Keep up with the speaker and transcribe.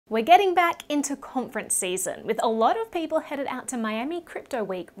We're getting back into conference season, with a lot of people headed out to Miami Crypto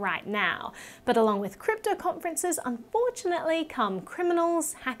Week right now. But along with crypto conferences, unfortunately come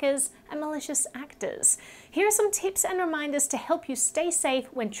criminals, hackers, and malicious actors. Here are some tips and reminders to help you stay safe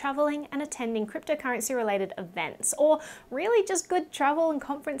when traveling and attending cryptocurrency-related events, or really just good travel and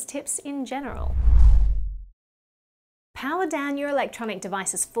conference tips in general. Power down your electronic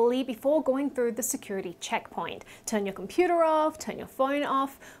devices fully before going through the security checkpoint. Turn your computer off, turn your phone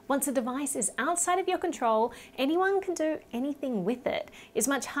off. Once a device is outside of your control, anyone can do anything with it. It's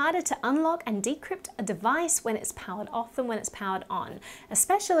much harder to unlock and decrypt a device when it's powered off than when it's powered on,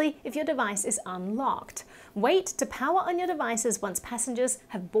 especially if your device is unlocked. Wait to power on your devices once passengers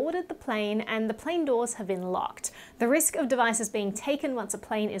have boarded the plane and the plane doors have been locked. The risk of devices being taken once a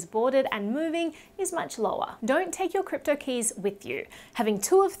plane is boarded and moving is much lower. Don't take your crypto keys with you. Having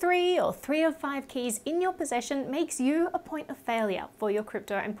 2 of 3 or 3 of 5 keys in your possession makes you a point of failure for your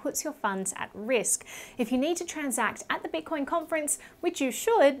crypto and puts your funds at risk. If you need to transact at the Bitcoin conference, which you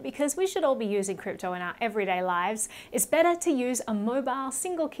should because we should all be using crypto in our everyday lives, it's better to use a mobile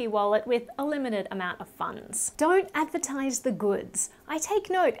single key wallet with a limited amount of funds. Don't advertise the goods. I take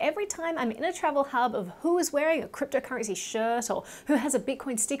note every time I'm in a travel hub of who is wearing a cryptocurrency shirt or who has a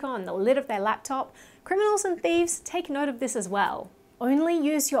Bitcoin sticker on the lid of their laptop. Criminals and thieves take note of this as well. Only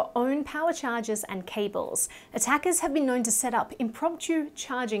use your own power chargers and cables. Attackers have been known to set up impromptu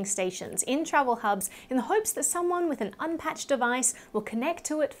charging stations in travel hubs in the hopes that someone with an unpatched device will connect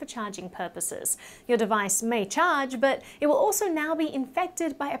to it for charging purposes. Your device may charge, but it will also now be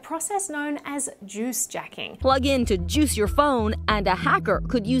infected by a process known as juice jacking. Plug in to juice your phone, and a hacker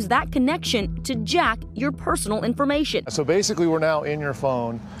could use that connection to jack your personal information. So basically, we're now in your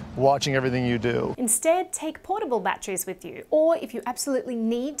phone, watching everything you do. Instead, take portable batteries with you, or if you absolutely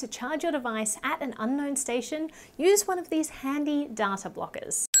need to charge your device at an unknown station, use one of these handy data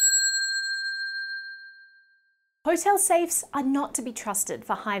blockers. Hotel safes are not to be trusted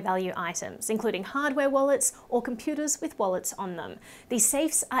for high-value items, including hardware wallets or computers with wallets on them. These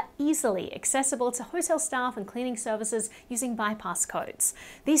safes are easily accessible to hotel staff and cleaning services using bypass codes.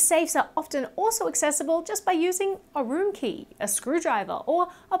 These safes are often also accessible just by using a room key, a screwdriver, or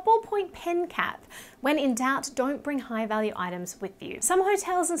a ballpoint pen cap. When in doubt, don't bring high-value items with you. Some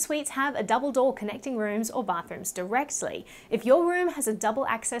hotels and suites have a double door connecting rooms or bathrooms directly. If your room has a double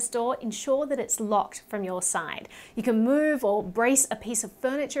access door, ensure that it's locked from your side. You can move or brace a piece of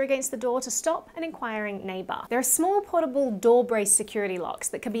furniture against the door to stop an inquiring neighbor. There are small portable door brace security locks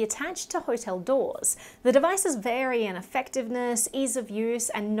that can be attached to hotel doors. The devices vary in effectiveness, ease of use,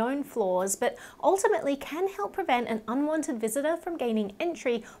 and known flaws, but ultimately can help prevent an unwanted visitor from gaining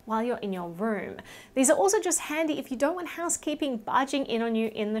entry while you're in your room. These are also just handy if you don't want housekeeping barging in on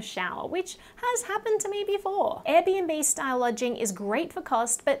you in the shower, which has happened to me before. Airbnb style lodging is great for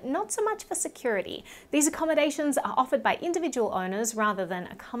cost, but not so much for security. These accommodations are offered by individual owners rather than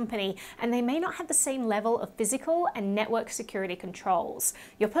a company, and they may not have the same level of physical and network security controls.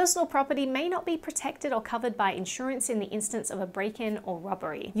 Your personal property may not be protected or covered by insurance in the instance of a break-in or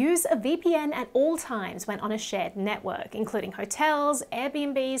robbery. Use a VPN at all times when on a shared network, including hotels,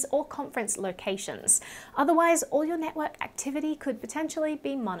 Airbnbs, or conference locations. Otherwise, all your network activity could potentially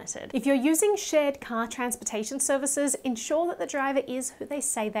be monitored. If you're using shared car transportation services, ensure that the driver is who they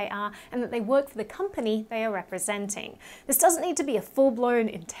say they are and that they work for the company they are representing. This doesn't need to be a full-blown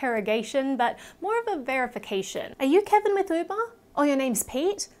interrogation, but more of a verification. Are you Kevin with Uber? Oh, your name's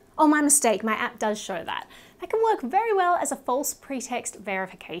Pete? Oh, my mistake, my app does show that. That can work very well as a false pretext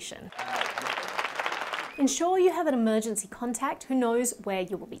verification. Ensure you have an emergency contact who knows where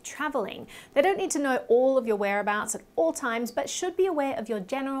you will be traveling. They don't need to know all of your whereabouts at all times, but should be aware of your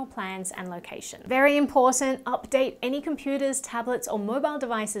general plans and location. Very important, update any computers, tablets, or mobile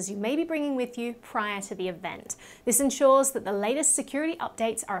devices you may be bringing with you prior to the event. This ensures that the latest security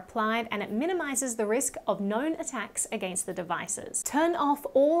updates are applied and it minimizes the risk of known attacks against the devices. Turn off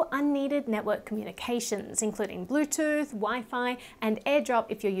all unneeded network communications, including Bluetooth, Wi-Fi, and AirDrop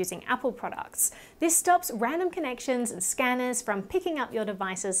if you're using Apple products. This stops random connections and scanners from picking up your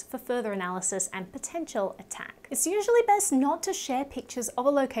devices for further analysis and potential attack. It's usually best not to share pictures of a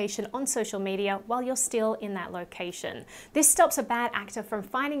location on social media while you're still in that location. This stops a bad actor from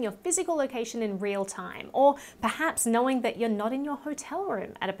finding your physical location in real time, or perhaps knowing that you're not in your hotel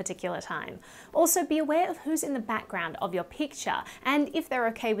room at a particular time. Also, be aware of who's in the background of your picture and if they're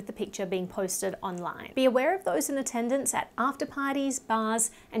okay with the picture being posted online. Be aware of those in attendance at after parties,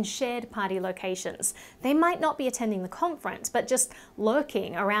 bars, and shared party locations. They might not be attending the conference, but just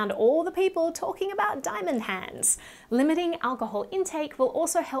lurking around all the people talking about diamond hands. Limiting alcohol intake will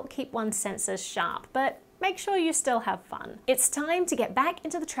also help keep one's senses sharp, but make sure you still have fun. It's time to get back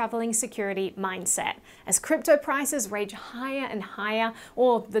into the traveling security mindset. As crypto prices rage higher and higher,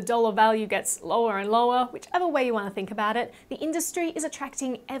 or the dollar value gets lower and lower, whichever way you want to think about it, the industry is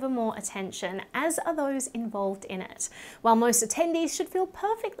attracting ever more attention, as are those involved in it. While most attendees should feel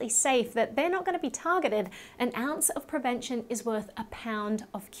perfectly safe that they're not going to be targeted, an ounce of prevention is worth a pound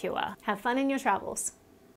of cure. Have fun in your travels.